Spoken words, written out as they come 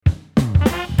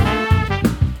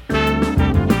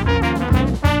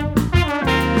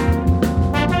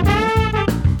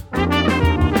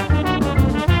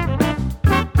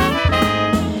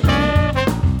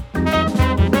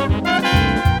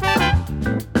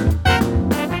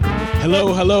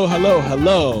Hello, hello, hello,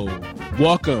 hello.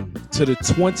 Welcome to the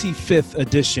 25th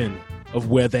edition of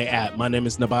Where They At. My name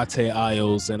is Nabate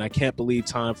Isles, and I can't believe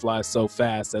time flies so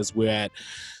fast as we're at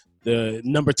the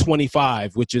number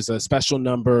 25, which is a special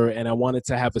number, and I wanted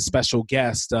to have a special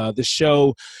guest. The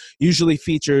show usually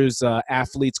features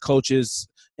athletes, coaches,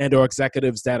 and or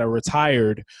executives that are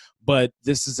retired, but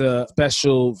this is a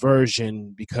special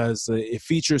version because it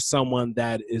features someone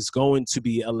that is going to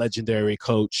be a legendary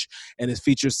coach, and it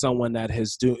features someone that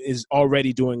is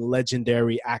already doing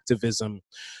legendary activism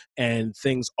and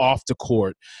things off the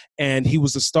court. And he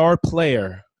was a star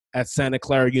player at Santa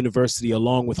Clara University,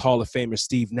 along with Hall of Famer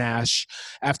Steve Nash.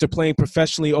 After playing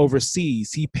professionally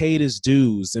overseas, he paid his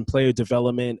dues in player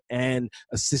development and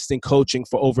assistant coaching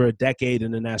for over a decade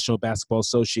in the National Basketball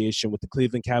Association with the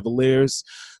Cleveland Cavaliers,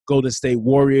 Golden State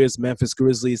Warriors, Memphis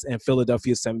Grizzlies, and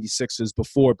Philadelphia 76ers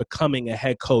before becoming a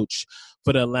head coach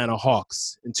for the Atlanta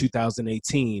Hawks in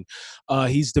 2018.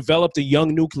 He's developed a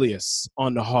young nucleus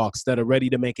on the Hawks that are ready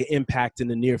to make an impact in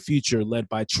the near future, led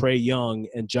by Trae Young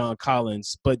and John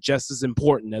Collins. But just as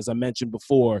important, as I mentioned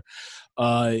before,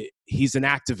 he's an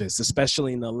activist,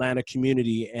 especially in the Atlanta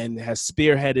community, and has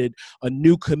spearheaded a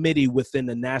new committee within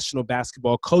the National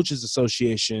Basketball Coaches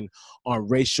Association on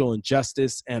racial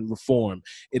injustice and reform.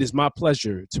 It is my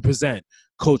pleasure to present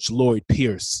Coach Lloyd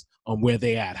Pierce on Where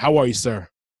They At. How are you, sir?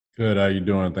 Good. How you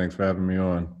doing? Thanks for having me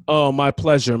on. Oh, my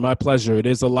pleasure. My pleasure. It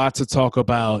is a lot to talk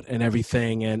about and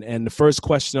everything. And the first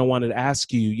question I wanted to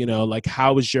ask you,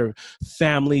 how is your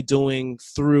family doing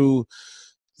through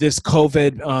this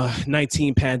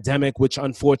COVID-19 pandemic, which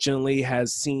unfortunately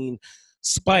has seen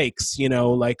spikes,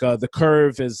 the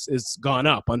curve is gone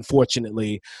up,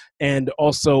 unfortunately. And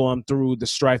also through the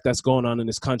strife that's going on in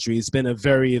this country. It's been a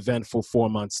very eventful 4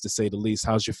 months, to say the least.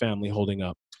 How's your family holding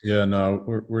up? Yeah, no,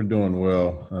 we're doing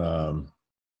well.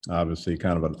 Obviously,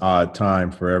 kind of an odd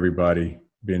time for everybody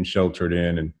being sheltered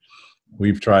in, and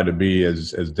we've tried to be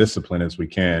as disciplined as we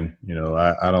can.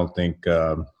 I don't think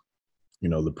the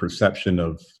perception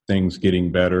of things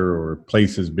getting better or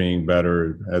places being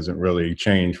better hasn't really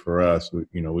changed for us.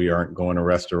 We aren't going to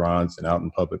restaurants and out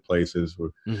in public places.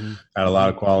 We've had a lot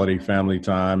of quality family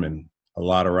time and a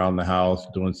lot around the house,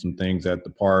 doing some things at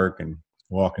the park and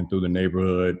walking through the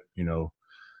neighborhood.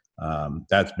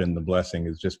 That's been the blessing,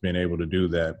 is just being able to do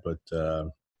that. But,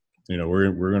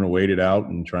 we're going to wait it out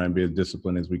and try and be as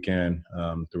disciplined as we can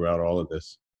throughout all of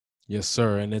this. Yes,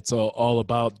 sir. And it's all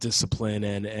about discipline,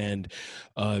 and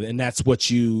that's what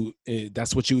you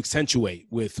accentuate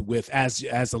with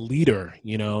as a leader,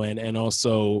 and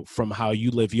also from how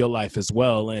you live your life as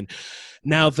well. And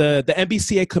now the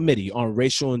NBCA Committee on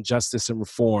Racial Injustice and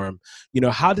Reform,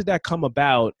 how did that come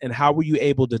about, and how were you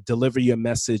able to deliver your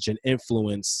message and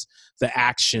influence the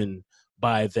action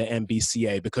by the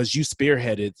NBCA, because you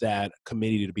spearheaded that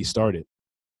committee to be started?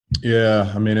 Yeah,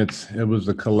 I mean, it was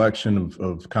a collection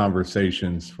of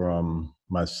conversations from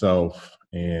myself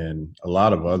and a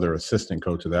lot of other assistant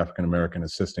coaches, African-American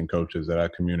assistant coaches that I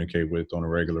communicate with on a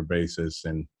regular basis.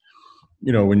 And,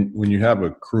 when you have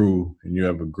a crew and you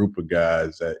have a group of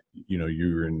guys that,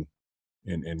 you're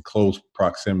in close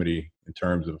proximity in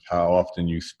terms of how often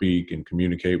you speak and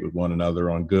communicate with one another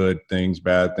on good things,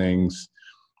 bad things,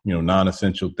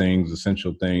 non-essential things,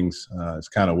 essential things. It's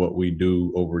kind of what we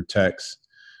do over text.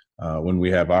 When we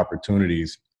have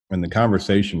opportunities, and the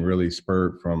conversation really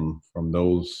spurred from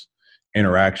those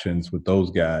interactions with those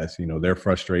guys, their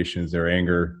frustrations, their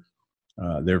anger,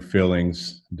 their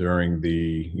feelings during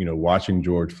the, watching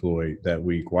George Floyd that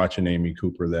week, watching Amy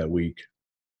Cooper that week.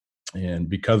 And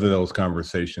because of those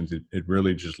conversations, it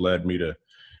really just led me to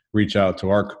reach out to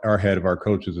our head of our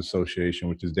coaches association,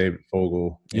 which is David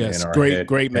Fogel. Yes, and our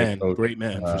great man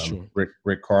for sure.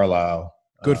 Rick Carlisle.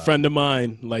 Good friend of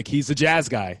mine. Like, he's a jazz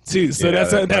guy too. So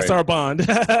that's right. our bond.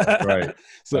 That's right.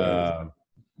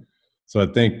 So I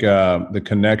think the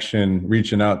connection,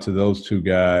 reaching out to those two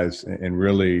guys and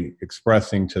really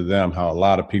expressing to them how a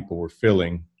lot of people were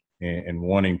feeling and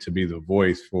wanting to be the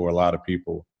voice for a lot of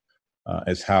people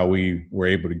is how we were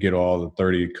able to get all the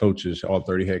 30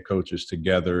 head coaches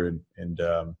together and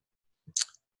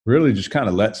really just kind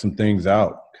of let some things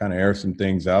out, kind of air some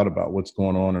things out about what's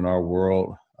going on in our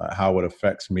world. How it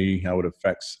affects me, how it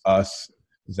affects us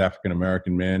as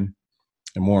African-American men,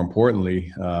 and more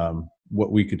importantly,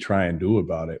 what we could try and do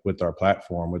about it with our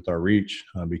platform, with our reach,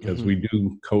 because we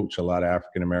do coach a lot of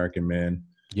African-American men.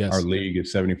 Yes. Our league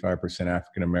is 75%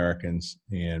 African-Americans,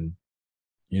 and,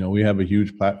 we have a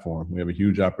huge platform. We have a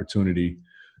huge opportunity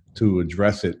to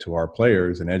address it to our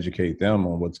players and educate them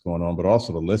on what's going on, but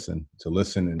also to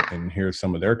listen and hear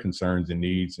some of their concerns and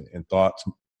needs and thoughts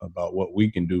about what we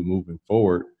can do moving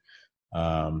forward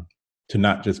to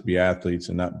not just be athletes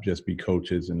and not just be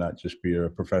coaches and not just be a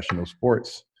professional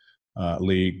sports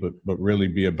league, but really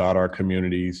be about our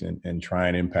communities and try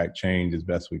and impact change as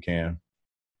best we can.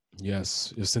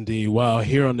 Yes, yes, indeed. Well,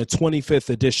 here on the 25th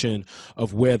edition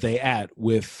of Where They At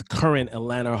with current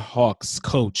Atlanta Hawks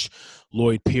coach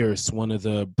Lloyd Pierce, one of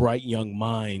the bright young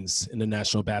minds in the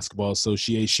National Basketball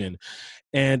Association.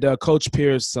 And Coach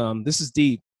Pierce, this is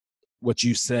deep, what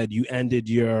you said. You ended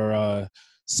your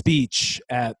speech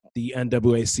at the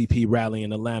NAACP rally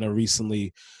in Atlanta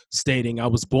recently stating, "I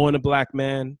was born a black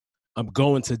man. I'm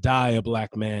going to die a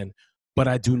black man, but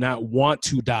I do not want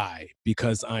to die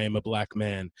because I am a black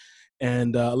man."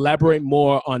 And elaborate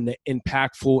more on the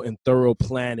impactful and thorough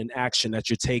plan and action that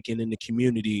you're taking in the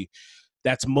community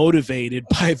that's motivated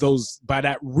by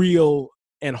that real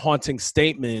and haunting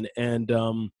statement. And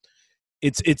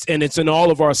it's in all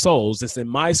of our souls. It's in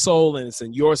my soul, and it's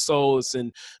in your soul. It's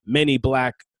in many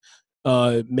black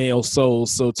male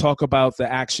souls. So talk about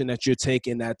the action that you're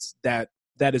taking that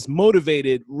is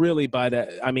motivated really by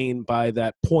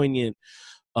that poignant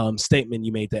statement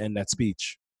you made to end that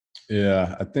speech.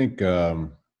 Yeah, I think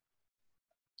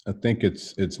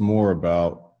it's more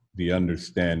about the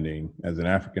understanding as an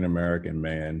African American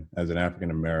man, as an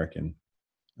African American.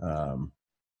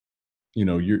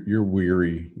 You're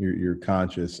weary. You're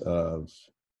conscious of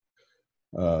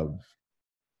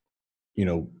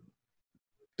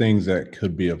things that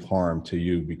could be of harm to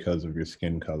you because of your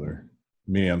skin color.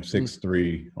 Me, I'm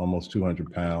 6'3", almost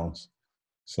 200 pounds.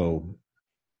 So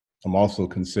I'm also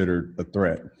considered a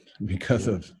threat because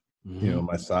of,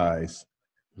 my size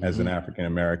as an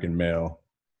African-American male.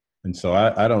 And so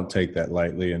I don't take that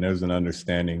lightly. And there's an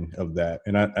understanding of that.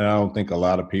 And I don't think a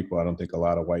lot of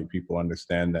white people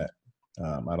understand that.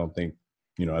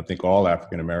 I think all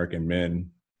African-American men,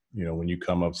 when you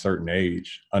come of certain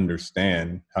age,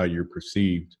 understand how you're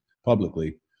perceived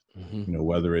publicly,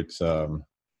 whether it's something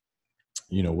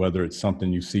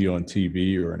you see on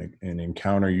TV or an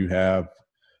encounter you have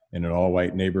in an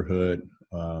all-white neighborhood,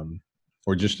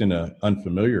 or just in an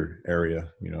unfamiliar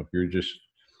area. If you're just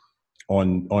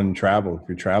on travel, if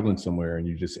you're traveling somewhere and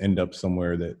you just end up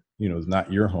somewhere that, is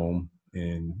not your home,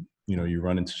 and, you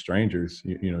run into strangers,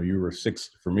 you were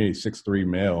 6'3"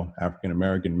 male,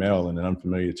 African-American male in an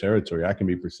unfamiliar territory. I can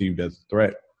be perceived as a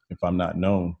threat if I'm not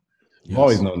known. Yes. We've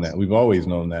always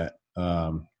known that.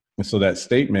 And so that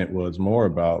statement was more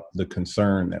about the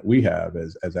concern that we have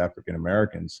as African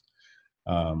Americans,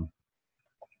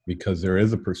 because there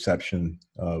is a perception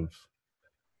of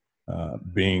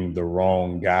being the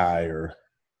wrong guy, or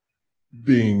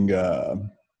being,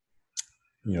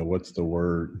 what's the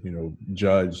word,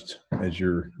 judged as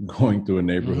you're going through a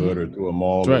neighborhood or through a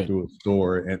mall or through a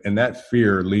store. And that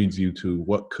fear leads you to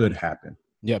what could happen.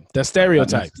 Yep, the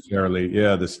stereotype.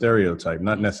 The stereotype,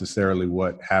 not necessarily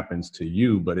what happens to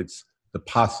you, but it's the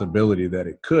possibility that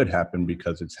it could happen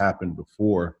because it's happened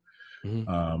before.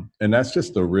 And that's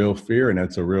just a real fear. And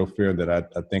that's a real fear that I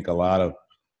think a lot of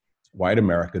white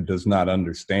America does not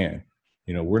understand.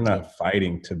 We're not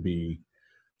fighting to be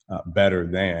better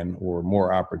than or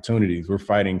more opportunities. We're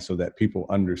fighting so that people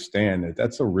understand that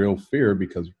that's a real fear,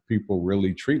 because people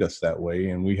really treat us that way.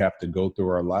 And we have to go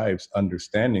through our lives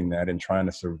understanding that and trying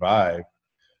to survive.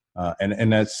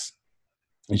 And that's,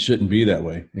 it shouldn't be that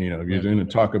way. If you're going to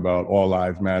talk about all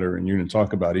lives matter and you're going to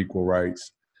talk about equal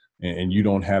rights, and you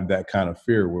don't have that kind of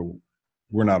fear,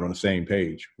 we're not on the same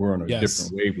page. We're on a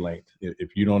different wavelength.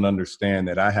 If you don't understand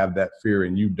that I have that fear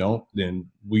and you don't, then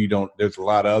we don't. There's a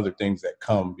lot of other things that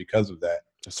come because of that.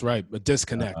 That's right. A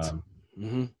disconnect.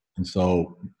 And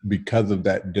so because of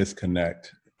that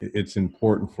disconnect, it's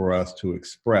important for us to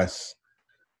express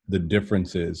the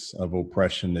differences of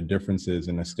oppression, the differences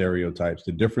in the stereotypes,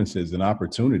 the differences in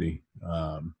opportunity.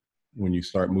 When you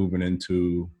start moving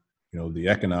into the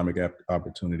economic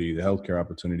opportunity, the healthcare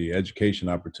opportunity, education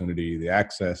opportunity, the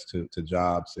access to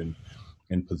jobs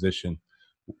and position,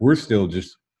 we're still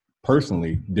just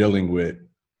personally dealing with,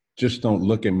 just don't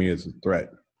look at me as a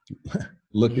threat.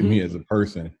 Look at me as a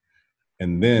person.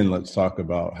 And then let's talk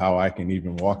about how I can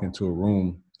even walk into a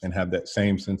room and have that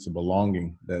same sense of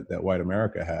belonging that white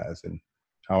America has, and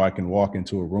how I can walk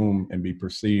into a room and be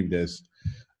perceived as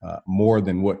more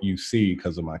than what you see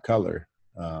because of my color.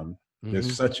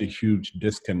 There's such a huge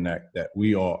disconnect that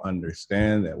we all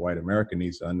understand, that white America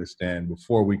needs to understand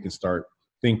before we can start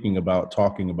thinking about,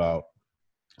 talking about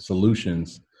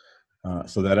solutions,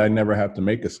 so that I never have to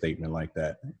make a statement like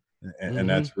that. And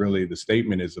that's really, the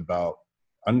statement is about,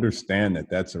 understand that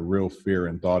that's a real fear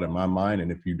and thought in my mind.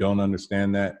 And if you don't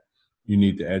understand that, you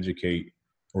need to educate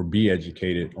or be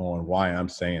educated on why I'm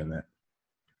saying that.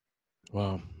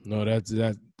 Wow. No,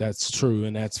 that's true,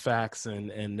 and that's facts,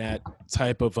 and that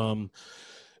type of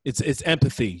it's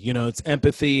empathy. You know, it's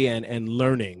empathy and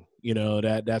learning. You know,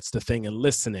 that's the thing, and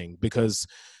listening, because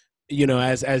you know,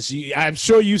 as you, I'm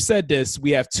sure you said this,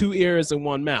 we have two ears and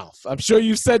one mouth. I'm sure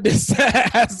you said this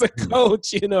as a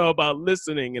coach, you know, about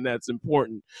listening, and that's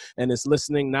important. And it's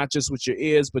listening not just with your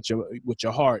ears, but with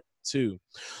your heart too.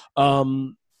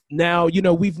 Um, Now, you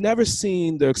know, we've never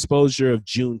seen the exposure of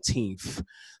Juneteenth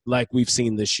like we've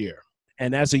seen this year.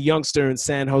 And as a youngster in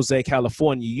San Jose,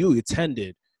 California, you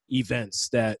attended events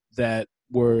that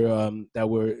were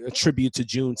a tribute to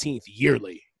Juneteenth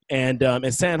yearly. And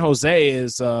San Jose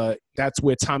is that's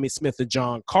where Tommy Smith and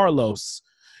John Carlos.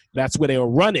 That's where they were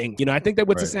running. You know, I think they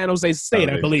went to San Jose State,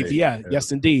 I believe. State. Yeah,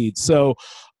 yes, indeed. So,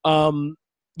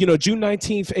 you know, June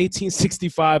 19th,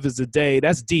 1865 is a day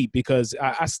that's deep, because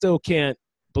I still can't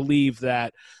believe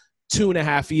that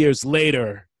 2.5 years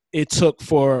later it took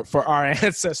for our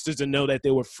ancestors to know that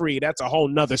they were free. That's a whole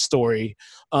nother story,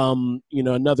 you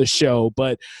know, another show.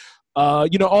 But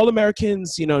you know, all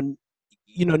Americans, you know,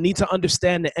 need to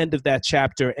understand the end of that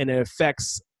chapter, and it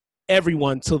affects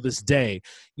everyone till this day.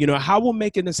 You know, how will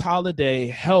making this holiday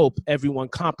help everyone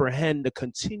comprehend the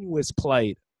continuous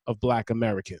plight of Black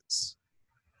Americans?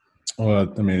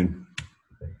 Well, I mean,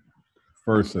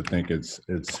 first, I think it's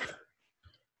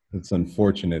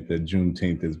unfortunate that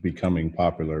Juneteenth is becoming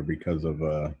popular because of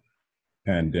a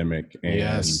pandemic and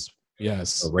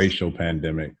yes, a racial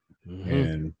pandemic. Mm-hmm.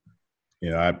 And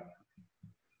you know,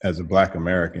 as a Black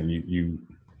American,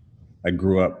 I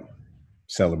grew up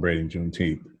celebrating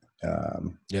Juneteenth.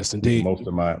 Yes, indeed.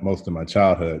 Most of my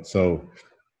childhood. So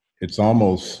it's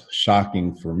almost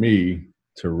shocking for me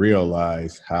to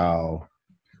realize how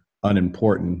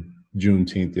unimportant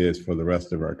Juneteenth is for the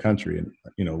rest of our country. And,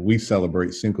 you know, we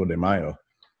celebrate Cinco de Mayo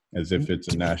as if it's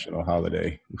a national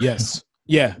holiday. Yes.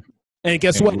 Yeah. And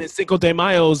guess what? And Cinco de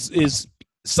Mayo is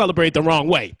celebrate the wrong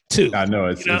way too. I know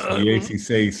it's the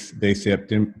 16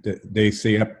 de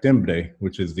Septiembre,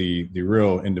 which is the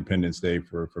real Independence Day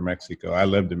for Mexico. I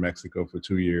lived in Mexico for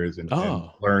 2 years and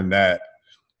learned that,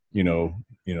 you know,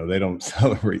 they don't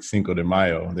celebrate Cinco de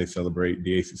Mayo. They celebrate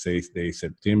the 16 de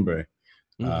Septiembre,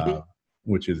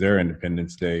 which is their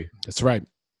Independence Day. That's right.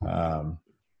 But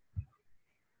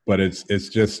it's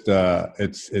just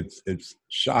it's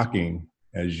shocking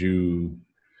as you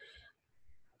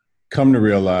come to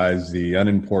realize the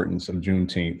unimportance of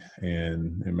Juneteenth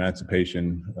and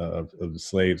emancipation of the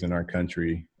slaves in our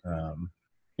country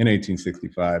in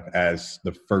 1865 as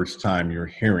the first time you're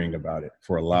hearing about it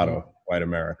for a lot of white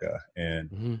America,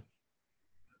 and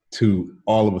to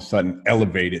all of a sudden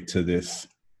elevate it to this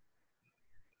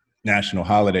national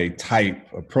holiday type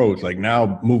approach. Like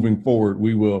now moving forward,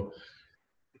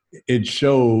 it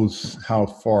shows how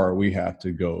far we have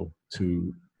to go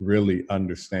to really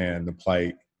understand the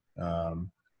plight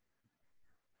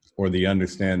or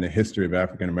understand the history of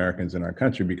African Americans in our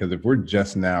country. Because if we're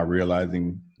just now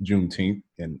realizing Juneteenth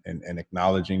and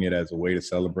acknowledging it as a way to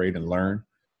celebrate and learn,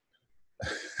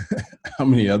 how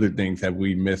many other things have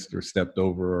we missed or stepped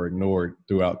over or ignored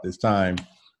throughout this time,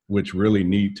 which really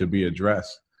need to be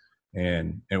addressed?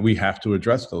 And we have to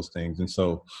address those things. And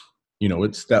so, you know,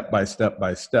 it's step by step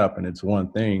by step, and it's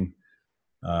one thing,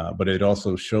 but it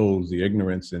also shows the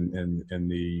ignorance and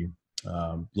the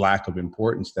lack of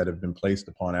importance that have been placed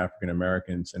upon African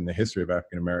Americans and the history of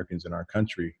African Americans in our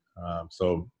country.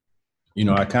 So, you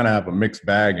know, I kind of have a mixed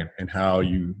bag in how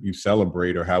you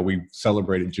celebrate, or how we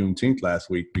celebrated Juneteenth last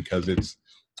week, because it's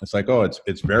like, oh,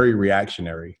 it's very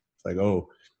reactionary. It's like, oh,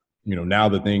 you know, now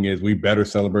the thing is we better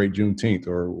celebrate Juneteenth,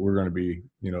 or we're going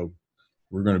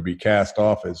to be cast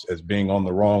off as being on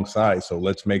the wrong side. So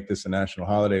let's make this a national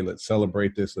holiday. Let's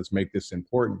celebrate this. Let's make this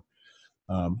important,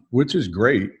 which is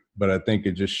great. But I think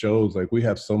it just shows like we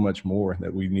have so much more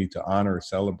that we need to honor,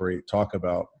 celebrate, talk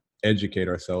about, educate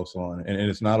ourselves on. And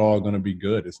it's not all going to be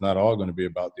good. It's not all going to be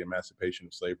about the emancipation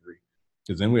of slavery,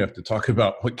 because then we have to talk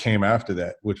about what came after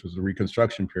that, which was the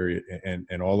Reconstruction period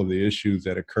and all of the issues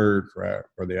that occurred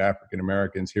for the African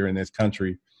Americans here in this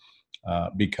country,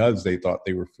 because they thought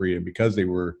they were free and because they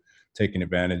were taken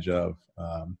advantage of.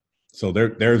 So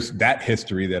there's that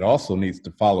history that also needs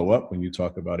to follow up when you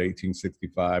talk about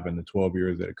 1865 and the 12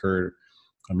 years that occurred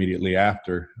immediately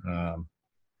after.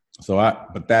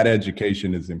 But that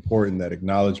education is important. That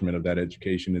acknowledgement of that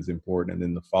education is important. And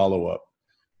then the follow-up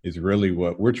is really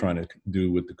what we're trying to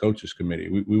do with the Coaches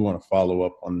Committee. We want to follow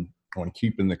up on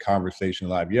keeping the conversation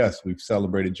alive. Yes, we've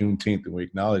celebrated Juneteenth and we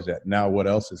acknowledge that. Now, what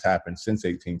else has happened since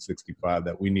 1865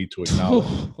 that we need to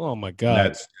acknowledge? Oh my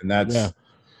God. That's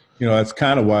That's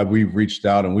kind of why we've reached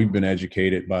out, and we've been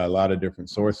educated by a lot of different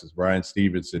sources. Brian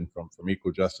Stevenson from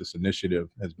Equal Justice Initiative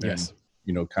has been, Yes.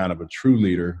 kind of a true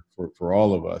leader for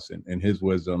all of us, and his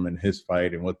wisdom and his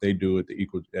fight and what they do at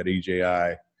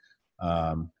EJI.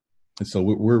 And so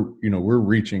we're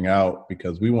reaching out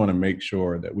because we want to make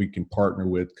sure that we can partner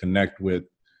with, connect with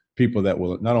people that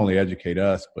will not only educate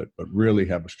us, but really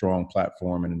have a strong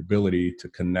platform and an ability to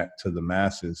connect to the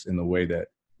masses in the way that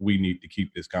we need to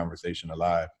keep this conversation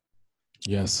alive.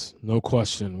 Yes, no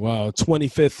question. Wow,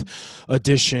 25th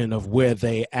edition of Where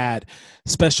They At.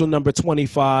 Special number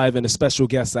 25, and a special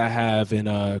guest I have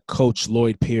in Coach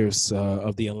Lloyd Pierce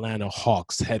of the Atlanta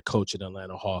Hawks, head coach of the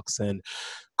Atlanta Hawks. And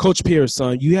Coach Pierce,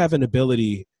 you have an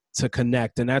ability to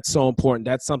connect, and that's so important.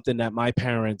 That's something that my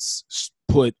parents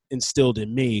instilled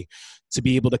in me, to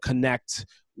be able to connect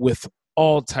with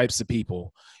all types of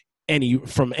people.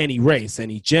 From any race,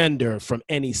 any gender, from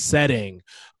any setting.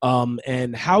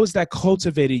 And how has that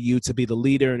cultivated you to be the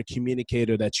leader and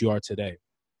communicator that you are today?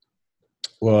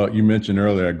 Well, you mentioned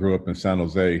earlier, I grew up in San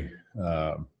Jose.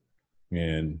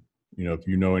 And, if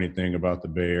you know anything about the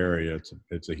Bay Area,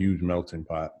 it's a huge melting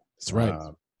pot. That's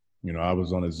right. I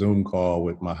was on a Zoom call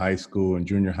with my high school and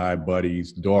junior high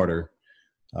buddy's daughter,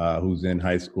 who's in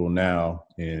high school now.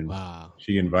 And wow.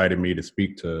 She invited me to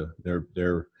speak to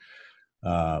their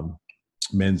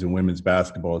men's and women's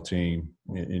basketball team,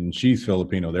 and she's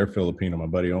Filipino. They're Filipino. My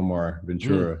buddy Omar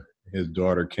Ventura, his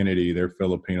daughter Kennedy, they're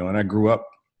Filipino. And I grew up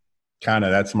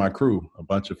that's my crew, a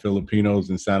bunch of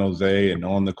Filipinos in San Jose. And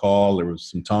on the call, there was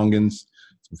some Tongans,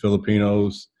 some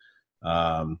Filipinos,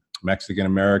 Mexican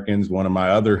Americans. One of my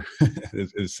other,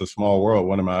 it's a small world.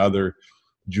 One of my other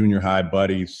junior high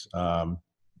buddies,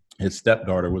 his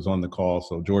stepdaughter was on the call.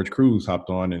 So George Cruz hopped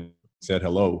on and said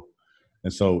hello.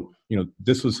 And so,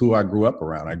 this was who I grew up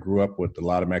around. I grew up with a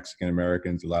lot of Mexican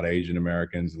Americans, a lot of Asian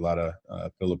Americans, a lot of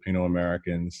Filipino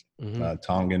Americans,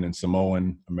 Tongan and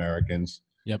Samoan Americans.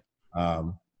 Yep.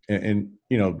 And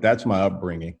that's my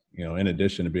upbringing, in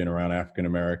addition to being around African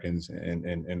Americans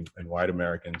and white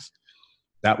Americans.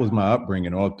 That was my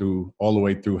upbringing all the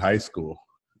way through high school.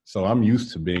 So I'm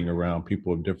used to being around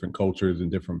people of different cultures and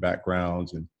different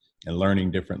backgrounds and learning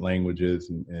different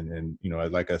languages. And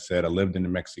like I said, I lived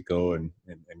in Mexico and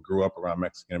grew up around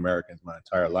Mexican Americans my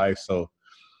entire life. So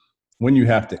when you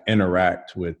have to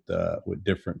interact with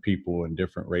different people and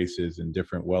different races and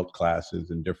different wealth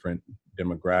classes and different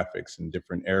demographics and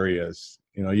different areas,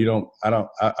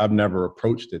 I've never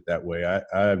approached it that way.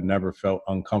 I've never felt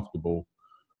uncomfortable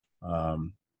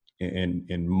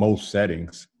in most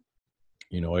settings.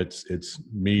 It's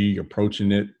me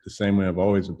approaching it the same way I've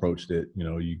always approached it.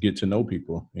 You get to know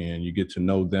people and you get to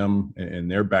know them and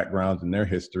their backgrounds and their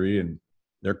history and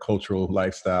their cultural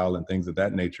lifestyle and things of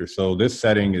that nature. So this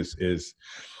setting is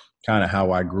kind of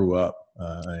how I grew up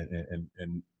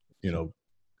and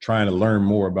trying to learn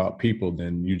more about people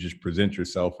than you just present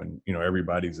yourself and,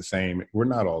 everybody's the same. We're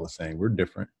not all the same. We're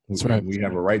different. That's right. We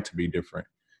have a right to be different.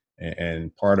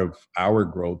 And part of our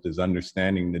growth is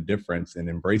understanding the difference and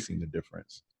embracing the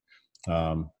difference.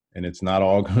 And it's not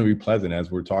all going to be pleasant,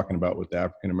 as we're talking about with the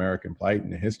African-American plight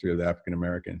and the history of the African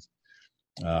Americans.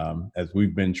 As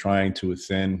we've been trying to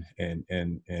ascend and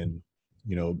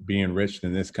be enriched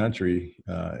in this country,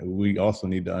 we also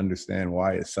need to understand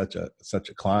why it's such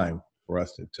a climb for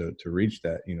us to reach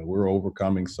that. We're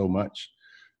overcoming so much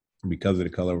because of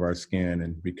the color of our skin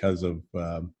and because of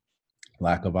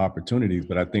lack of opportunities.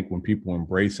 But I think when people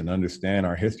embrace and understand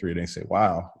our history, they say,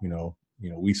 wow,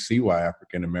 we see why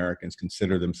African Americans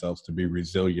consider themselves to be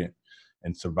resilient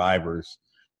and survivors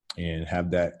and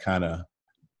have that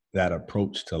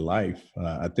approach to life.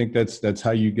 I think that's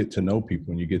how you get to know people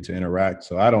and you get to interact.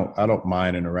 So I don't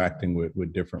mind interacting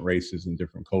with different races and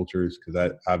different cultures,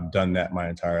 because I've done that my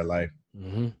entire life.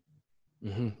 Mm-hmm.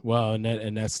 Mm-hmm. Well,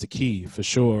 and that's the key for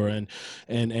sure.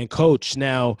 And Coach,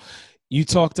 now, you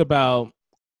talked about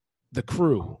the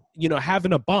crew,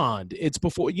 having a bond. It's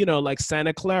before, like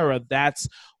Santa Clara, that's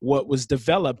what was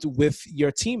developed with your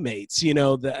teammates, to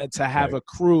have right. a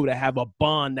crew, to have a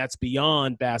bond that's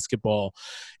beyond basketball.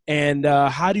 And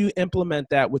how do you implement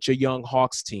that with your young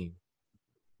Hawks team?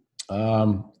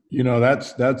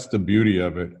 That's the beauty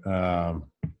of it.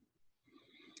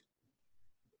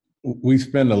 We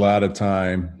spend a lot of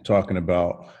time talking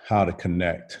about how to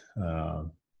connect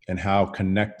and how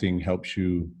connecting helps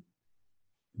you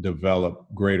develop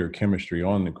greater chemistry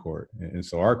on the court. And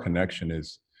so our connection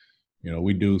is,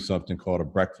 we do something called a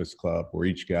breakfast club, where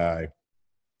each guy,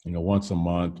 once a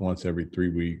month, once every 3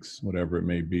 weeks, whatever it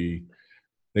may be,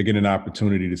 they get an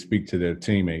opportunity to speak to their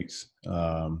teammates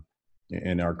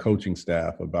and our coaching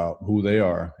staff about who they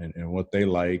are and what they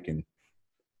like and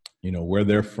where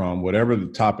they're from, whatever the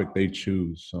topic they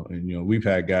choose. So, and, we've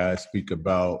had guys speak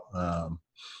about,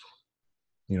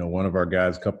 one of our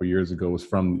guys a couple of years ago was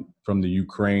from the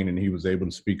Ukraine, and he was able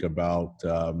to speak about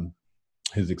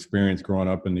his experience growing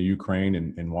up in the Ukraine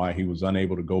and why he was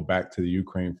unable to go back to the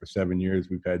Ukraine for 7 years.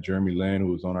 We've had Jeremy Lin,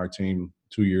 who was on our team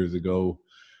 2 years ago,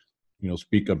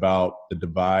 speak about the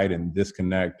divide and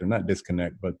disconnect, or not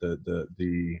disconnect, but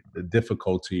the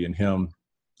difficulty in him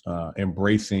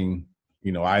embracing,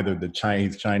 either the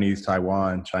Chinese,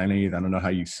 Taiwan, Chinese, I don't know how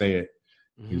you say it.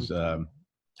 Mm-hmm. He's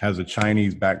has a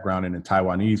Chinese background and a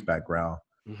Taiwanese background,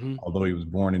 mm-hmm. although he was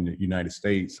born in the United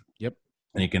States. Yep.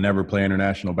 And he can never play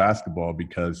international basketball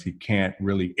because he can't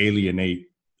really alienate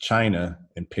China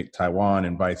and pick Taiwan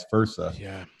and vice versa.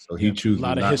 Yeah. So he chooses a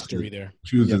lot of history there.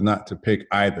 Chooses not to pick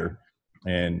either.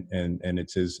 And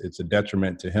it's a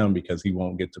detriment to him because he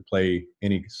won't get to play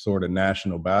any sort of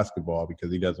national basketball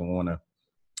because he doesn't want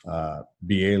to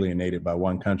be alienated by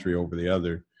one country over the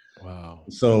other. Wow.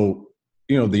 So,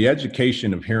 the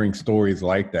education of hearing stories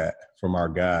like that from our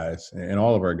guys, and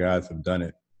all of our guys have done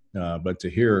it, but to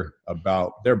hear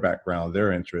about their background,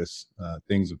 their interests,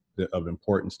 things of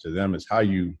importance to them is how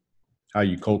you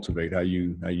cultivate, how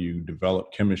you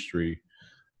develop chemistry.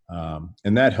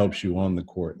 And that helps you on the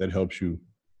court. That helps you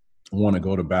want to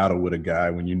go to battle with a guy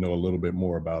when you know a little bit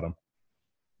more about him.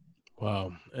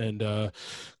 Wow. And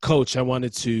Coach, I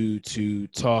wanted to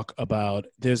talk about,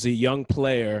 there's a young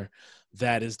player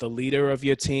that is the leader of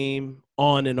your team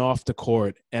on and off the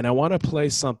court. And I want to play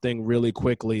something really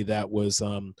quickly that was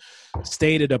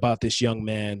stated about this young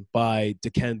man by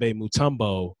Dikembe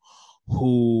Mutombo,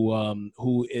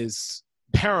 who is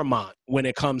paramount when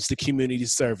it comes to community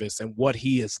service and what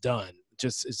he has done.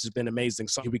 It's just been amazing.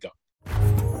 So here we go.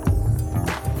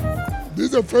 This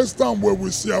is the first time where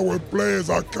we see our players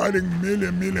are carrying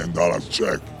 $1 million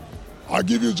check. I'll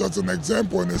give you just an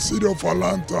example. In the city of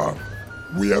Atlanta,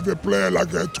 we have a player like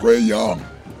Trae Young,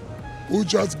 who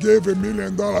just gave $1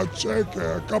 million check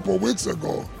a couple of weeks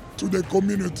ago to the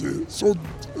community. So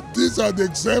these are the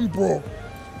example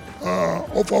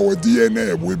of our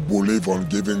DNA. We believe on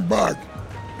giving back,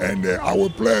 and our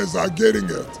players are getting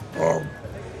it.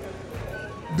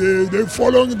 They're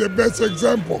following the best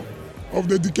example of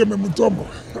the Dikembe Mutombo.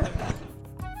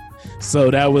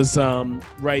 So that was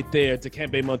right there,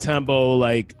 Dikembe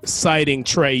Mutombo, citing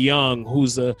Trae Young,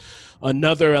 who's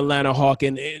another Atlanta Hawk,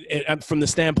 and from the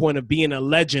standpoint of being a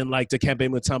legend like Dikembe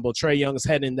Mutombo, Trae Young's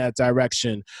heading in that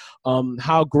direction.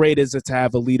 How great is it to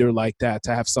have a leader like that,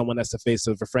 to have someone that's the face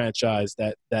of a franchise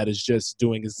that is just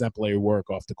doing exemplary work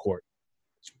off the court?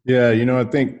 Yeah, I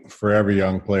think for every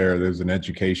young player, there's an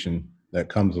education that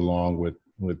comes along with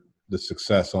the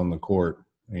success on the court.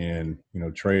 And,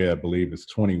 Trae, I believe, is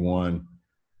 21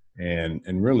 and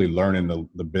really learning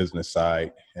the business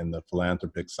side and the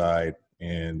philanthropic side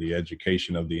and the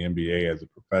education of the NBA as a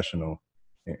professional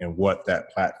and what that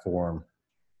platform,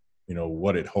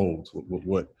 what it holds,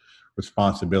 what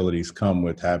responsibilities come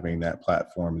with having that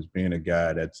platform as being a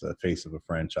guy that's a face of a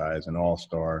franchise, an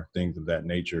all-star, things of that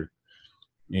nature.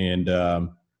 And,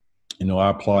 I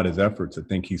applaud his efforts. I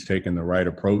think he's taken the right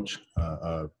approach,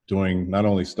 doing not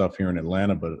only stuff here in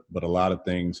Atlanta, but a lot of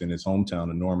things in his hometown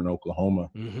in Norman, Oklahoma.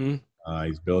 Mm-hmm.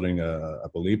 He's building, I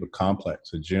believe, a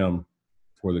complex, a gym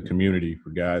for the community, for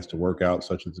guys to work out,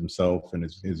 such as himself and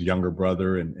his younger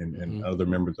brother and Mm-hmm. other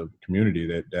members of the community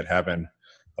that having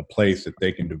a place that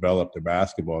they can develop their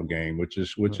basketball game, which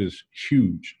is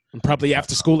huge. And probably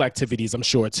after school activities, I'm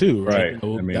sure too, right?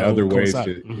 Other ways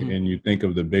Mm-hmm. and you think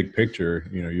of the big picture,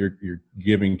 you're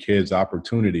giving kids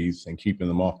opportunities and keeping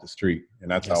them off the street. And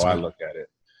that's how I look at it.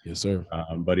 Yes, sir.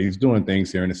 But he's doing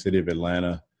things here in the city of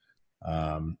Atlanta.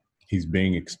 He's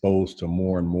being exposed to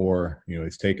more and more.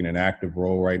 He's taking an active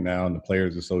role right now in the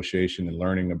Players Association and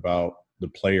learning about the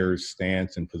players'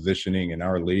 stance and positioning in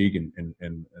our league and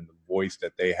the voice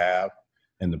that they have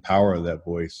and the power of that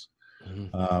voice.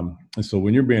 Mm-hmm. And so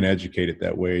when you're being educated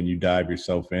that way and you dive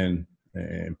yourself in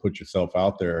and put yourself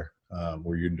out there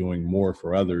where you're doing more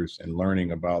for others and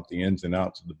learning about the ins and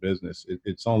outs of the business,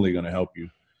 it's only going to help you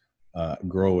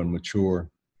grow and mature.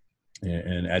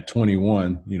 And at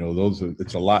 21,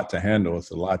 it's a lot to handle. It's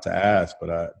a lot to ask,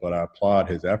 but I applaud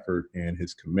his effort and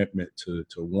his commitment to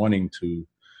wanting to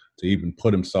even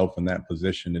put himself in that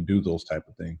position to do those type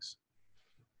of things.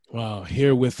 Wow.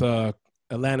 Here with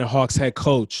Atlanta Hawks head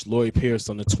coach Lloyd Pierce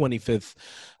on the 25th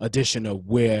edition of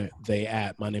Where They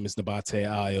At. My name is Nabate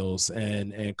Isles,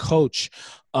 and Coach,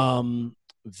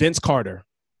 Vince Carter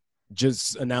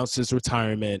just announced his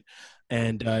retirement.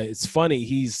 And it's funny,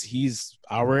 he's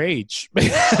our age,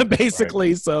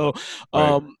 basically. Right. So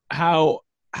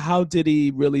how did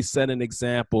he really set an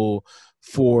example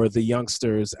for the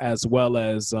youngsters, as well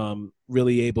as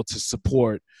really able to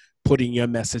support putting your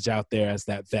message out there as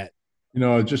that vet?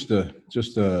 Just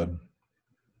a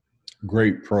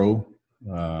great pro.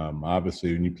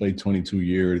 Obviously, when you play 22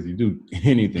 years, you do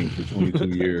anything for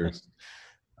 22 years.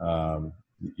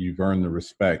 You've earned the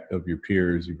respect of your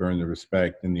peers. You've earned the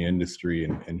respect in the industry,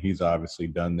 and he's obviously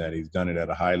done that. He's done it at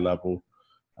a high level.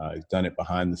 He's done it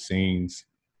behind the scenes,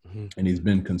 and he's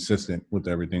been consistent with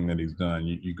everything that he's done.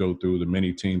 You go through the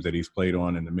many teams that he's played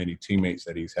on and the many teammates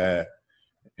that he's had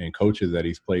and coaches that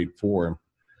he's played for,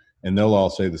 and they'll all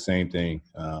say the same thing.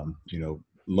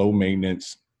 Low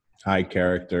maintenance, high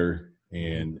character,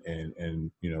 and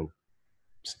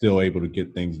still able to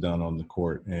get things done on the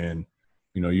court. And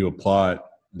you applaud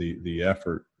the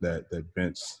effort that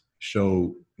Vince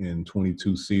showed in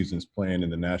 22 seasons playing in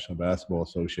the National Basketball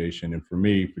Association. And for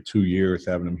me, for 2 years,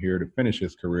 having him here to finish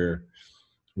his career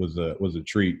was a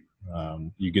treat.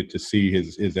 You get to see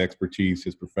his expertise,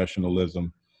 his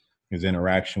professionalism, his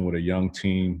interaction with a young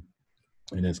team,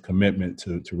 and his commitment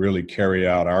to really carry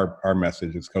out our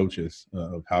message as coaches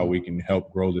of how we can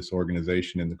help grow this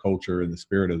organization and the culture and the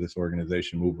spirit of this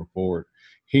organization moving forward.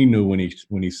 He knew when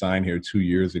he signed here 2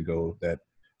 years ago that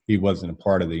he wasn't a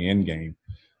part of the end game,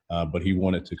 but he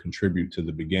wanted to contribute to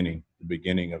the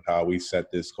beginning of how we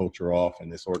set this culture off and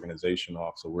this organization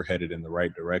off. So we're headed in the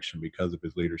right direction because of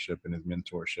his leadership and his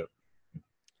mentorship.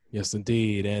 Yes,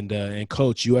 indeed. And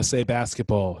Coach, USA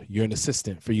Basketball, you're an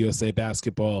assistant for USA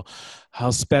Basketball.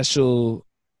 How special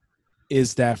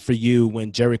is that for you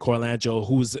when Jerry Colangelo,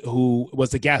 who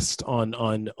was a guest on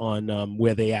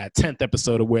Where They At, 10th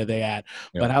episode of Where They At,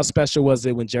 yeah. But how special was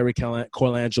it when Jerry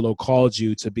Colangelo called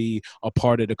you to be a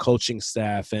part of the coaching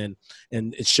staff, and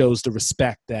it shows the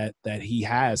respect that he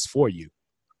has for you?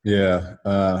 Yeah,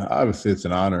 obviously it's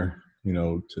an honor,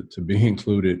 to be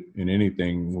included in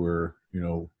anything where,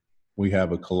 we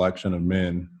have a collection of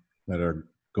men that are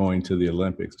going to the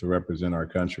Olympics to represent our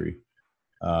country.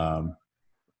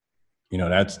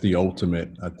 That's the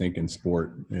ultimate, I think, in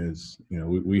sport is,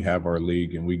 we have our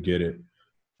league and we get it.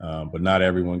 But not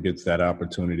everyone gets that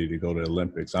opportunity to go to the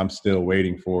Olympics. I'm still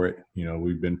waiting for it.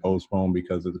 We've been postponed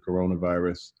because of the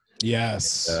coronavirus.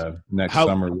 Yes. Next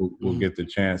summer, we'll get the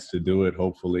chance to do it,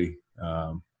 hopefully.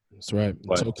 That's right.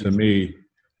 But to me,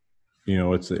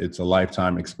 it's a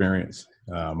lifetime experience.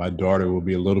 My daughter will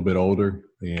be a little bit older,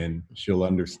 and she'll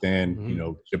understand,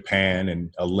 Japan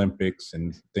and Olympics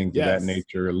and things of that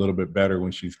nature a little bit better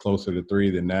when she's closer to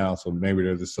 3 than now. So maybe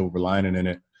there's a silver lining in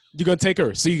it. You're going to take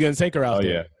her. So you're going to take her out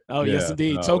there. Yeah. Oh, yeah. Yes,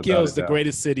 indeed. No, Tokyo is the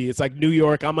greatest city. It's like New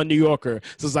York. I'm a New Yorker.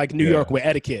 So it's like New York with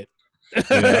etiquette.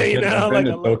 Yeah, I've been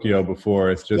to Tokyo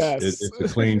before. It's just it's a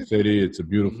clean city. It's a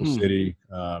beautiful city.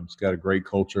 It's got a great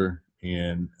culture.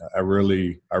 And I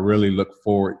really look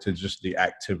forward to just the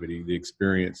activity, the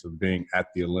experience of being at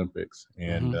the Olympics.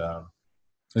 And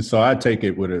so I take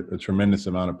it with a tremendous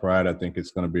amount of pride. I think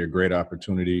it's going to be a great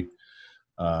opportunity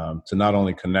to not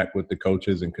only connect with the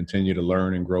coaches and continue to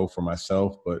learn and grow for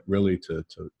myself, but really to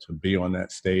be on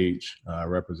that stage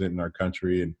representing our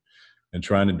country and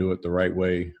trying to do it the right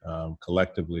way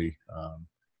collectively.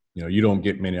 You don't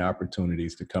get many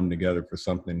opportunities to come together for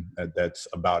something that's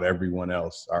about everyone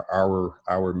else.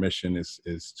 Our mission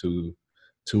is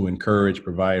to encourage,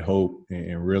 provide hope,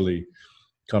 and really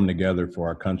come together for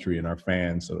our country and our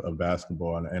fans of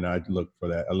basketball. And I look for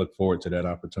that. I look forward to that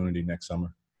opportunity next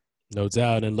summer. No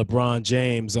doubt. And LeBron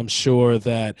James, I'm sure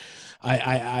that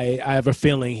I have a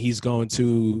feeling he's going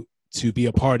to be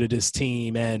a part of this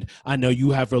team. And I know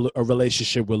you have a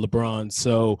relationship with LeBron.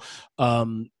 So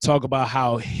talk about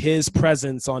how his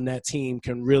presence on that team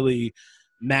can really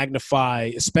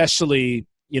magnify, especially,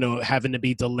 having to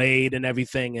be delayed and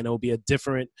everything. And it'll be a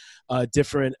different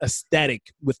aesthetic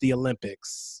with the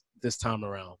Olympics this time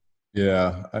around.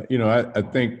 Yeah. I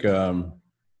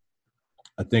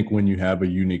think when you have a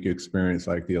unique experience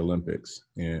like the Olympics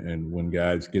and when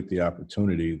guys get the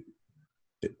opportunity,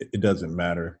 it doesn't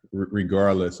matter.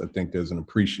 Regardless, I think there's an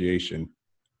appreciation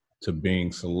to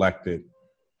being selected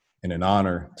and an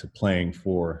honor to playing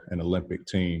for an Olympic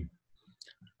team.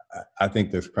 I think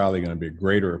there's probably going to be a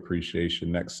greater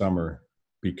appreciation next summer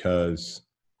because,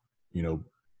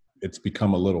 it's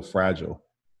become a little fragile.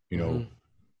 The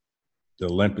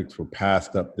Olympics were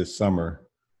passed up this summer,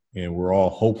 and we're all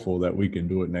hopeful that we can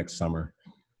do it next summer.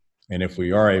 And if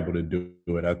we are able to do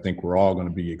it, I think we're all going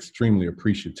to be extremely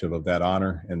appreciative of that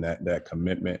honor and that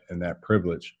commitment and that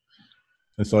privilege.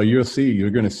 And so you're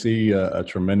going to see a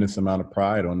tremendous amount of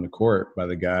pride on the court by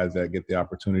the guys that get the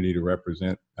opportunity to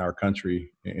represent our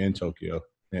country in Tokyo.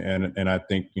 And I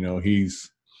think, he's,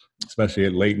 especially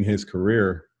late in his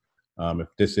career, if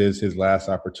this is his last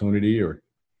opportunity or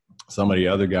some of the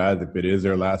other guys, if it is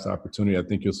their last opportunity, I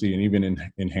think you'll see an even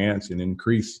enhance and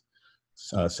increase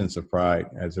sense of pride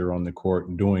as they're on the court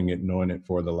and doing it, knowing it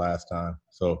for the last time.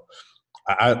 So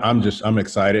I'm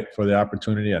excited for the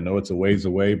opportunity. I know it's a ways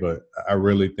away, but I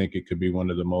really think it could be one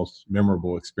of the most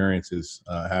memorable experiences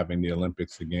having the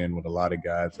Olympics again with a lot of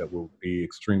guys that will be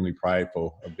extremely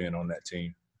prideful of being on that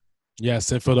team.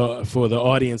 Yes, and for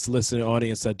the listening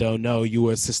audience that don't know, you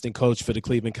were assistant coach for the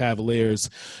Cleveland Cavaliers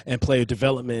and player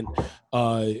development,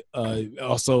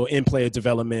 also in player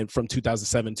development from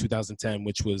 2007 2010,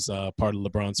 which was part of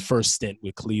LeBron's first stint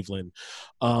with Cleveland.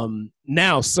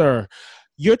 Now, sir,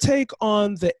 your take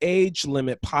on the age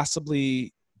limit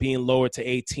possibly being lowered to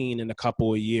 18 in a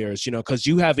couple of years, because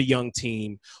you have a young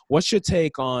team. What's your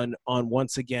take on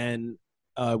once again,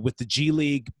 with the G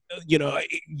League,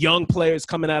 young players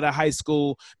coming out of high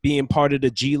school being part of the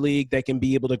G League, they can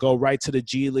be able to go right to the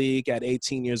G League at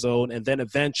 18 years old, and then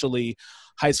eventually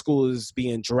high school is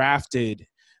being drafted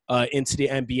into the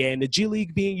NBA and the G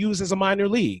League being used as a minor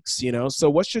leagues, So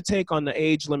what's your take on the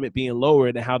age limit being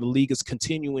lowered and how the league is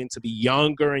continuing to be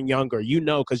younger and younger,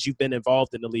 because you've been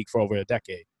involved in the league for over a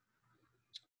decade?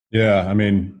 Yeah, I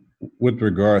mean, with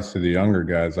regards to the younger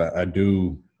guys, I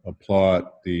do applaud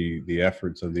the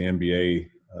efforts of the NBA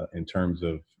in terms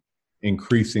of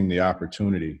increasing the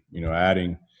opportunity,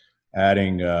 adding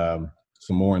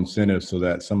some more incentives so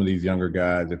that some of these younger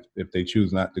guys, if they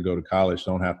choose not to go to college,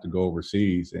 don't have to go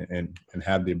overseas and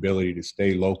have the ability to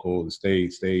stay local, to stay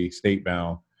state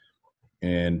bound,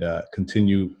 and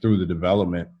continue through the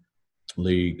development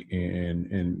league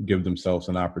and give themselves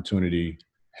an opportunity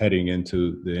heading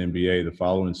into the NBA the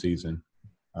following season.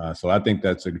 So I think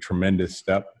that's a tremendous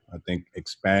step. I think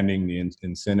expanding the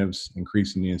incentives,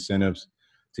 increasing the incentives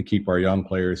to keep our young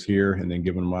players here and then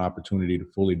giving them an opportunity to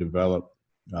fully develop,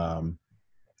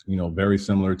 very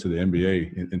similar to the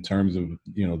NBA in terms of,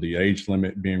 the age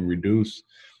limit being reduced.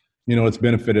 It's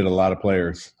benefited a lot of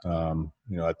players.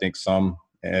 I think some,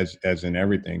 as in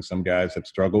everything, some guys have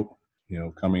struggled,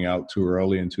 coming out too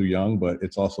early and too young, but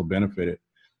it's also benefited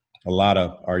a lot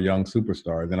of our young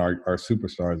superstars and our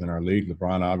superstars in our league.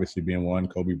 LeBron obviously being one.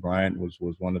 Kobe Bryant was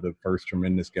one of the first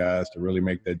tremendous guys to really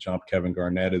make that jump. Kevin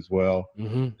Garnett as well.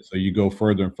 Mm-hmm. So you go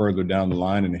further and further down the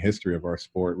line in the history of our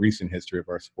sport, recent history of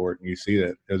our sport, and you see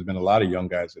that there's been a lot of young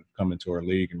guys that have come into our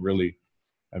league and really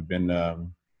have been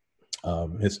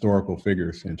historical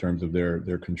figures in terms of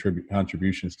their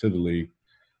contributions to the league.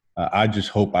 I just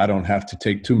hope I don't have to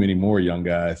take too many more young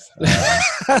guys.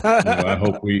 I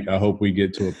hope we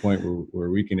get to a point where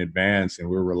we can advance, and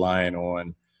we're relying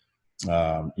on,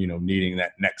 needing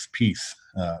that next piece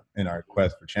in our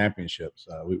quest for championships.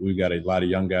 We've got a lot of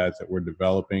young guys that we're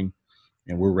developing,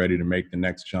 and we're ready to make the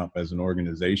next jump as an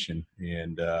organization.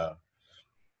 And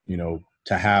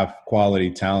to have quality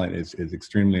talent is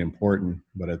extremely important.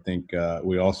 But I think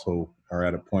we also are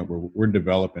at a point where we're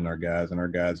developing our guys, and our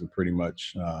guys are pretty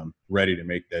much ready to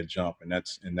make that jump. And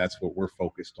that's what we're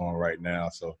focused on right now.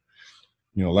 So,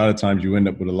 a lot of times you end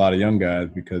up with a lot of young guys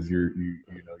because you're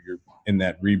in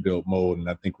that rebuild mode. And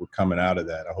I think we're coming out of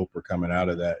that. I hope we're coming out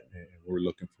of that. And we're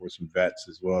looking for some vets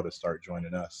as well to start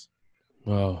joining us.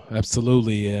 Well,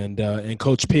 absolutely. And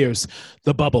Coach Pierce,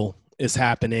 the bubble is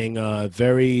happening.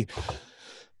 Very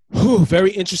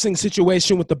interesting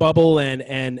situation with the bubble and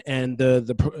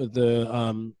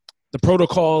the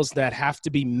protocols that have to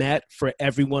be met for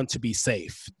everyone to be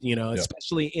safe,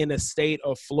 especially in a state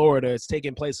of Florida. It's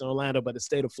taking place in Orlando, but the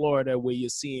state of Florida where you're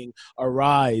seeing a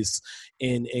rise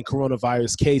in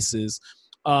coronavirus cases.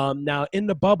 Now in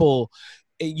the bubble,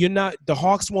 the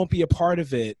Hawks won't be a part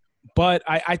of it, but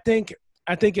I think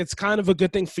it's kind of a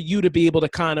good thing for you to be able to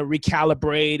kind of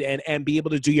recalibrate and be able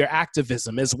to do your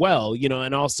activism as well,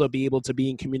 and also be able to be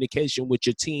in communication with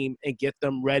your team and get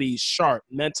them ready,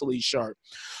 mentally sharp.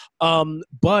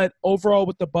 But overall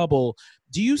with the bubble,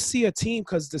 do you see a team,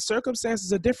 because the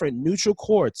circumstances are different, neutral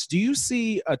courts, do you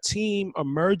see a team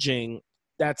emerging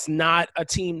that's not a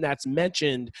team that's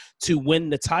mentioned to win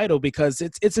the title, because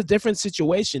it's a different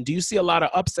situation? Do you see a lot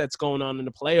of upsets going on in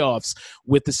the playoffs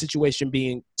with the situation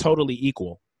being totally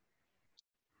equal?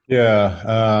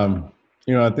 Yeah.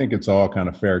 I think it's all kind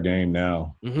of fair game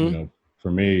now. Mm-hmm.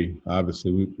 For me,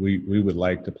 obviously we would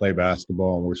like to play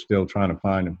basketball, and we're still trying to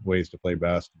find ways to play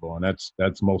basketball. And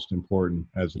that's most important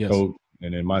as a coach.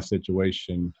 And in my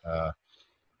situation,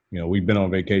 we've been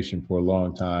on vacation for a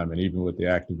long time, and even with the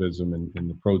activism and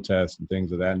the protests and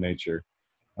things of that nature,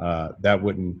 that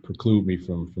wouldn't preclude me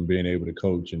from being able to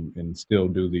coach and still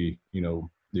do the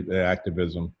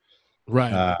activism.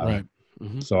 Right. Right.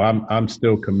 Mm-hmm. So I'm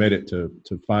still committed to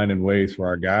finding ways for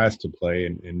our guys to play,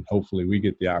 and hopefully we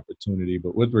get the opportunity.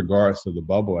 But with regards to the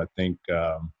bubble, I think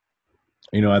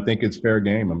I think it's fair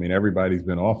game. I mean, everybody's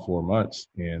been off 4 months,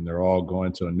 and they're all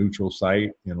going to a neutral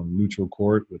site, neutral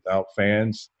court without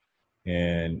fans,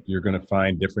 and you're going to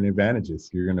find different advantages.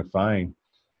 You're going to find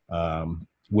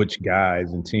which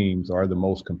guys and teams are the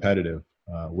most competitive,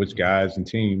 which guys and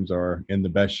teams are in the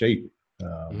best shape.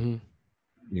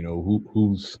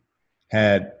 Who's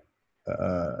had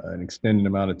an extended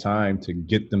amount of time to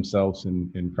get themselves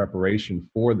in preparation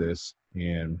for this.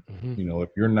 And, if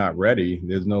you're not ready,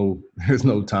 there's no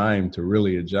time to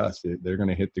really adjust. They're going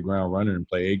to hit the ground running and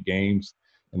play 8 games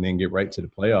and then get right to the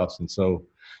playoffs. And so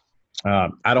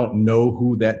I don't know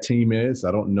who that team is.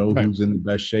 I don't know who's in the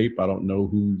best shape. I don't know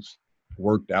who's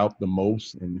worked out the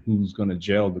most and who's going to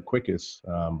gel the quickest.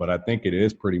 But I think it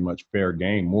is pretty much fair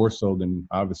game, more so than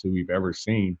obviously we've ever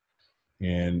seen.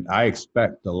 And I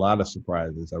expect a lot of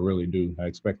surprises. I really do. I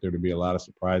expect there to be a lot of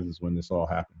surprises when this all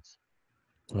happens.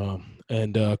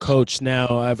 Coach, now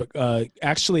I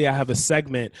have a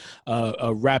segment,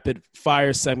 a rapid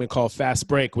fire segment called Fast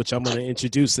Break, which I'm going to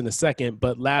introduce in a second.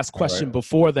 But last question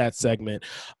before that segment,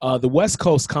 the West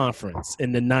Coast Conference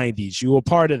in the 90s, you were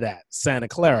part of that, Santa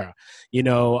Clara,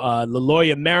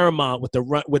 LaLoya Marymount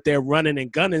with their running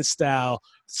and gunning style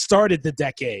started the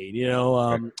decade,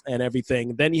 and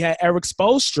everything. Then you had Eric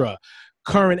Spoelstra,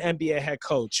 current NBA head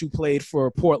coach who played for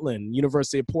Portland,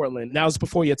 University of Portland. That was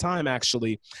before your time,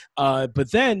 actually.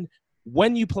 But then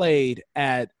when you played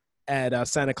at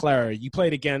Santa Clara, you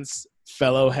played against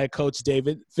fellow head coach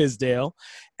David Fizdale,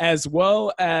 as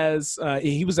well as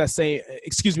he was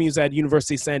at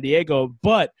University of San Diego.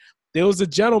 But there was a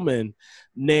gentleman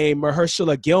named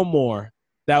Mahershala Gilmore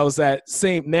that was at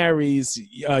St. Mary's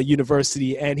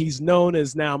University, and he's known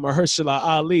as now Mahershala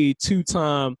Ali,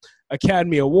 2-time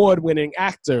Academy Award-winning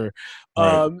actor.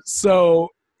 So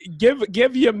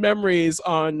give your memories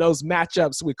on those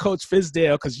matchups with Coach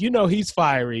Fizdale, because he's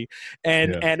fiery,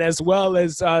 and as well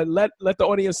as let the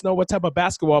audience know what type of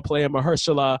basketball player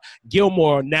Mahershala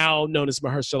Gilmore, now known as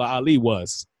Mahershala Ali,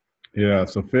 was. Yeah,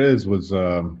 so Fizz was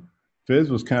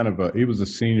kind of he was a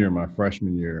senior my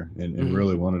freshman year, and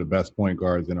really one of the best point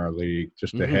guards in our league.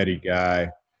 Just a heady guy,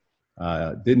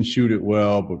 didn't shoot it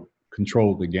well, but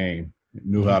controlled the game.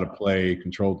 Knew how to play,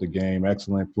 controlled the game,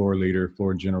 excellent floor leader,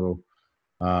 floor general.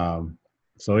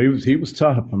 So he was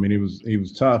tough. I mean, he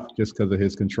was tough just because of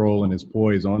his control and his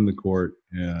poise on the court.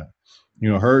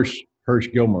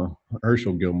 Herschel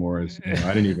Gilmore is,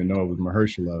 I didn't even know it was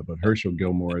Mahershala, but Herschel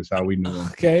Gilmore is how we knew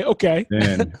him. Okay.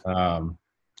 Then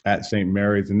at St.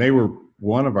 Mary's, and they were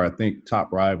one of our, I think,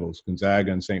 top rivals.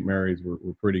 Gonzaga and St. Mary's were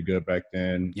pretty good back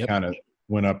then. Kind of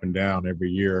went up and down every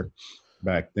year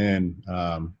back then.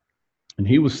 And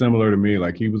he was similar to me.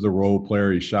 Like, he was a role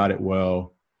player. He shot it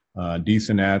well,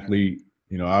 decent athlete.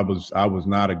 I was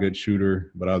not a good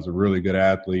shooter, but I was a really good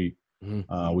athlete.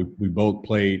 We both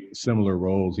played similar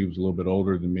roles. He was a little bit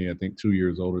older than me, I think 2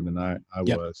 years older than I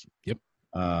was.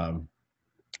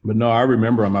 But no, I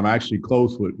remember him. I'm actually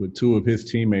close with 2 of his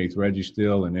teammates, Reggie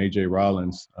Steele and A.J.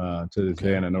 Rollins, to this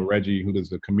day. And I know Reggie, who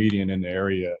is a comedian in the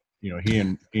area, he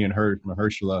and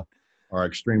Mahershala are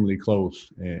extremely close,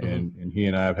 and he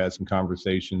and I have had some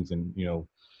conversations, and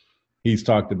he's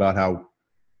talked about how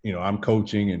I'm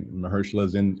coaching and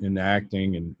Mahershala's in the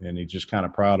acting, and he's just kind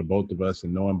of proud of both of us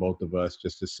and knowing both of us,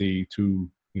 just to see 2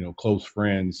 close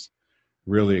friends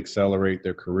really accelerate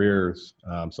their careers.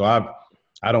 So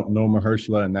I don't know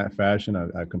Mahershala in that fashion.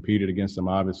 I competed against him,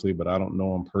 obviously, but I don't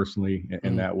know him personally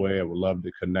in that way. I would love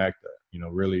to connect.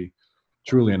 Really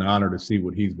truly an honor to see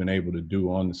what he's been able to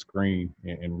do on the screen,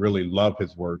 and really love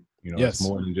his work. It's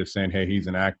more than just saying, hey, he's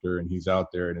an actor and he's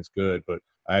out there and it's good, but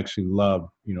I actually love,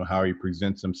 how he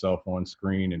presents himself on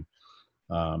screen, and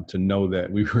to know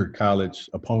that we were college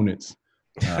opponents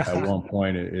at one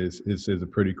point is a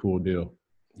pretty cool deal.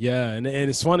 Yeah, and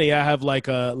it's funny. I have like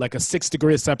a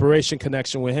 6-degree separation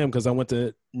connection with him, because I went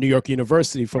to New York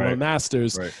University for my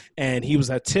master's, and he was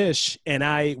at Tisch, and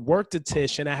I worked at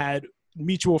Tisch, and I had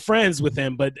mutual friends with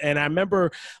him, and I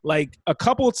remember like a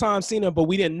couple of times seeing him, but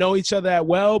we didn't know each other that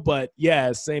well. But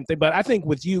yeah, same thing. But I think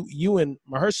with you and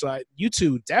Mahershala, you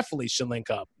two definitely should link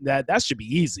up. That should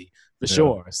be easy for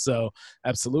sure. So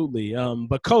absolutely.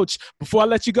 But Coach, before I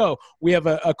let you go, we have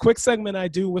a quick segment I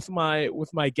do with my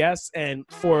guests, and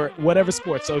for whatever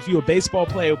sport. So if you're a baseball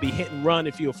player, it'll be hit and run.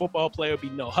 If you're a football player, it'll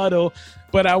be no huddle.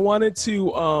 But I wanted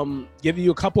to give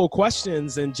you a couple of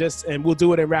questions, and we'll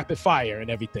do it in rapid fire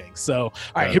and everything. So all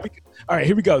right,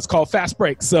 here we go. It's called Fast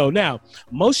Break. So now,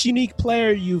 most unique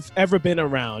player you've ever been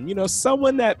around.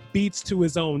 Someone that beats to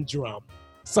his own drum.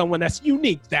 Someone that's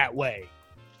unique that way.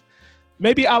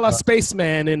 Maybe a la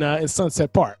Spaceman in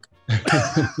Sunset Park.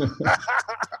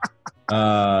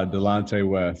 Delonte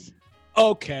West.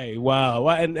 Okay, wow.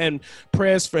 And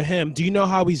prayers for him. Do you know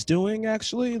how he's doing,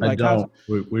 actually? I don't.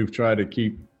 We've tried to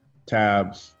keep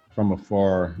tabs from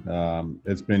afar.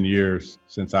 It's been years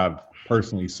since I've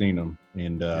personally seen him,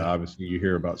 and obviously you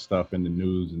hear about stuff in the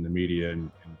news and the media,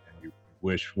 and you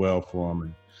wish well for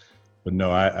him. But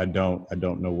no, I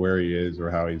don't know where he is or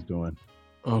how he's doing.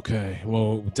 Okay,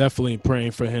 well, definitely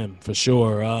praying for him for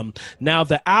sure. Now,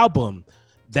 the album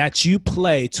that you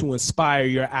play to inspire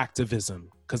your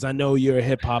activism, because I know you're a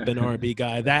hip hop and R&B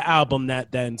guy. That album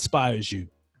that inspires you.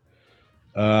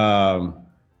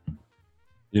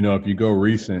 If you go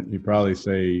recent, you probably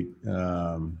say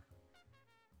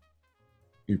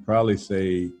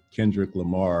Kendrick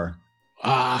Lamar.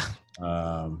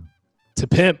 To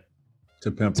Pimp. To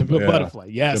Pimp a Butterfly.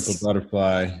 Yes. Pimp a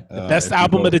Butterfly. The best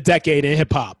album of the decade in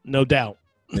hip hop, no doubt.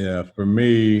 Yeah, for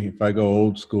me, if I go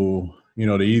old school,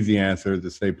 the easy answer is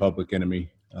to say Public Enemy.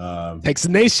 Takes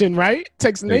a nation, right?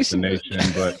 Takes a nation.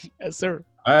 But yes, sir.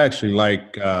 I actually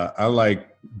like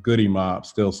Goody Mob,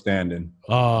 Still Standing.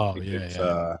 Oh,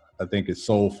 I think it's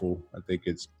soulful. I think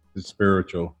it's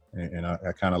spiritual, and I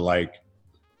kind of like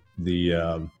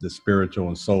the spiritual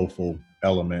and soulful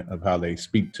element of how they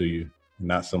speak to you.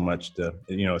 Not so much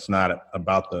it's not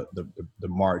about the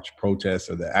march protest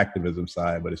or the activism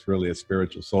side, but it's really a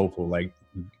spiritual, soulful, like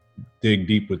dig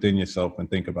deep within yourself and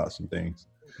think about some things.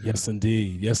 Yes,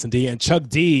 indeed. Yes, indeed. And Chuck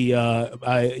D,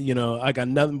 I got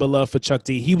nothing but love for Chuck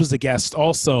D. He was a guest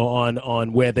also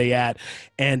on Where They At,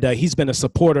 and he's been a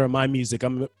supporter of my music.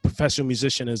 I'm a professional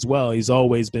musician as well. He's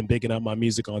always been bigging up my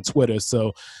music on Twitter.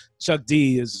 So Chuck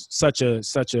D is such a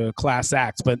class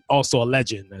act, but also a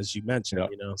legend, as you mentioned.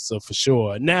 Yep. So for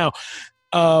sure. Now,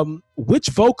 which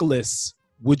vocalists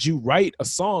would you write a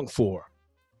song for?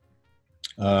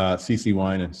 CeCe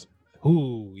Winans.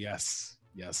 Ooh, yes.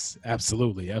 Yes,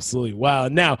 absolutely. Absolutely. Wow.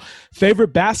 Now,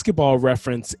 favorite basketball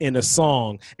reference in a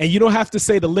song, and you don't have to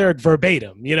say the lyric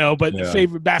verbatim, but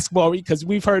favorite basketball, because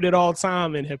we've heard it all the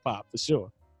time in hip hop for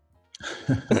sure.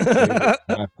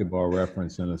 Basketball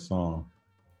reference in a song.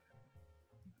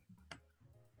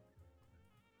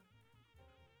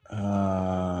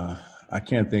 I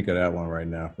can't think of that one right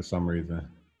now for some reason.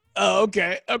 Oh,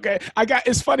 okay.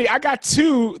 It's funny. I got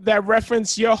two that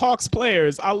reference your Hawks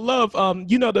players. I love,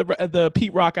 the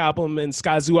Pete Rock album and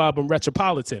Skyzoo album,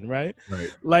 Retropolitan, right?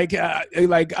 Right. Like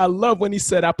I love when he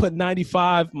said, "I put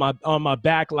 95 on my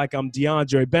back like I'm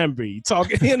DeAndre Bembry."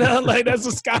 Talking, like that's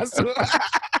a Skyzoo.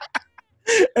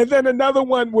 And then another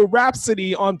one with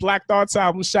Rhapsody on Black Thought's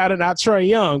album, shouting out Trae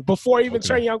Young before even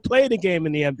Trae Young played a game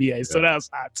in the NBA. Yeah. So that was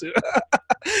hot too,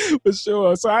 for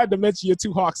sure. So I had to mention your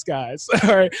two Hawks guys.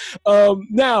 All right.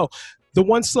 Now, the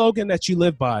one slogan that you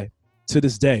live by to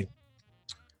this day.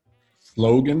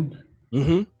 Slogan?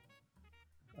 Mm-hmm.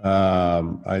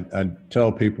 I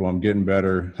tell people I'm getting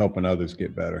better, helping others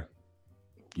get better.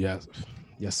 Yes.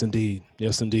 Yes, indeed.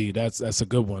 Yes, indeed. That's a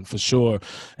good one for sure.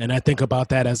 And I think about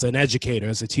that as an educator,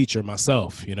 as a teacher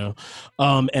myself,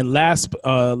 And last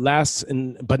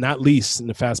but not least in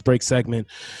the fast break segment,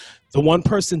 the one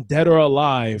person dead or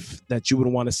alive that you would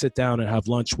want to sit down and have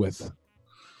lunch with.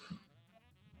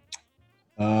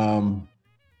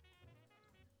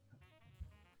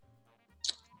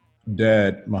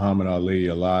 Dead, Muhammad Ali.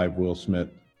 Alive, Will Smith.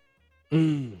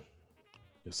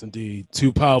 Yes, indeed.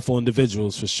 Two powerful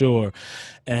individuals for sure.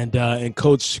 And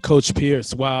Coach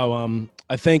Pierce, wow.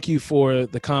 I thank you for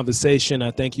the conversation.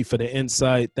 I thank you for the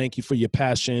insight. Thank you for your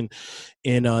passion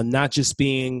in not just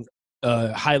being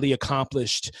highly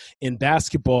accomplished in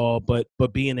basketball, but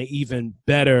being an even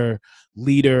better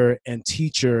leader and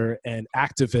teacher and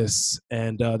activist.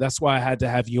 And that's why I had to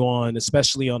have you on,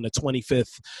 especially on the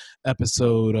 25th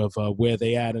episode of Where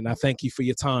They At. And I thank you for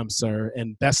your time, sir.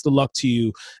 And best of luck to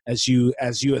you as you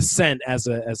ascend as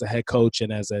a head coach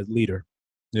and as a leader.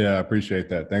 Yeah, I appreciate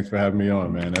that. Thanks for having me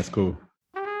on, man. That's cool.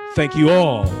 Thank you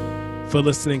all for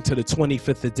listening to the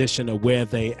 25th edition of Where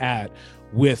They At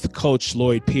with Coach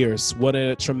Lloyd Pierce. What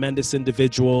a tremendous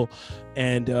individual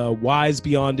and wise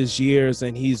beyond his years.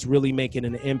 And he's really making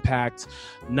an impact,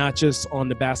 not just on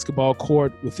the basketball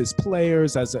court with his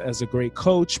players as a great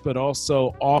coach, but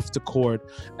also off the court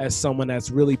as someone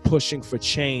that's really pushing for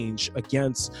change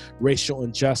against racial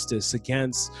injustice,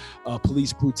 against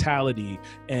police brutality,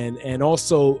 and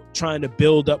also trying to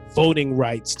build up voting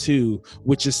rights too,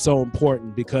 which is so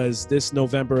important because this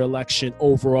November election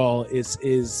overall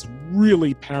is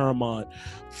really paramount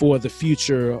for the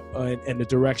future and the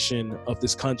direction of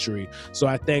this country. So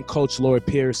I thank Coach Lloyd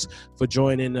Pierce for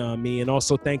joining me, and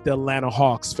also thank the Atlanta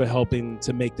Hawks for helping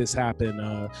to make this happen.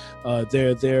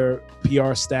 Their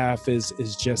PR staff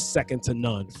is just second to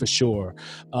none, for sure.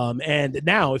 And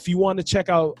now, if you want to check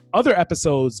out other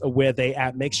episodes of Where They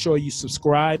At, make sure you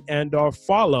subscribe and or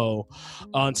follow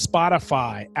on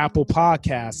Spotify, Apple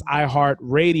Podcasts,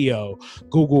 iHeartRadio,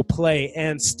 Google Play,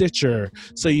 and Stitcher,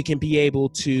 so you can be able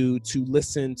to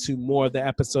listen to more of the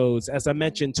episodes. As I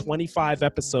mentioned, 25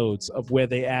 episodes of Where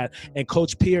They At, and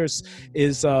Coach Pierce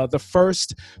is the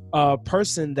first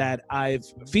person that I've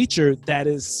featured that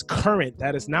is current,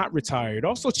 that is not retired.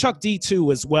 Also Chuck D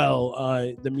too as well,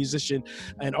 the musician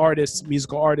and artist,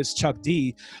 musical artist Chuck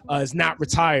D is not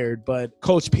retired, but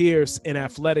Coach Pierce in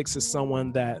athletics is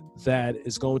someone that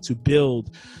is going to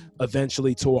build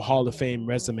eventually to a Hall of Fame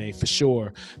resume, for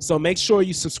sure. So make sure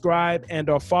you subscribe and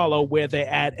or follow Where They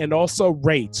At, and also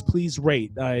rate. Please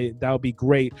rate. That would be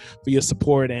great for your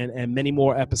support, and many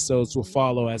more episodes will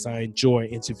follow as I enjoy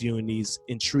interviewing these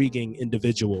intriguing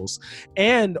individuals.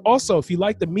 And also, if you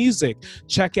like the music,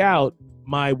 check out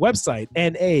my website,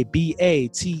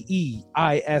 NABATEISLES,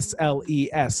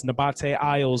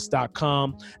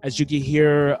 NabateIsles.com. As you can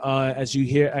hear, as you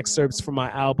hear excerpts from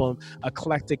my album,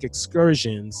 Eclectic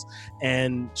Excursions,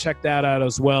 and check that out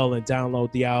as well and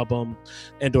download the album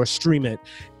and or stream it.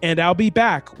 And I'll be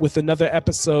back with another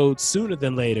episode sooner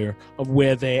than later of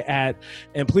Where They At.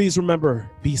 And please remember,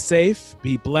 be safe,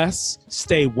 be blessed,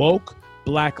 stay woke,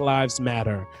 Black Lives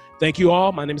Matter. Thank you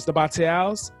all. My name is Nabate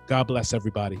Isles. God bless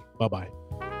everybody. Bye-bye.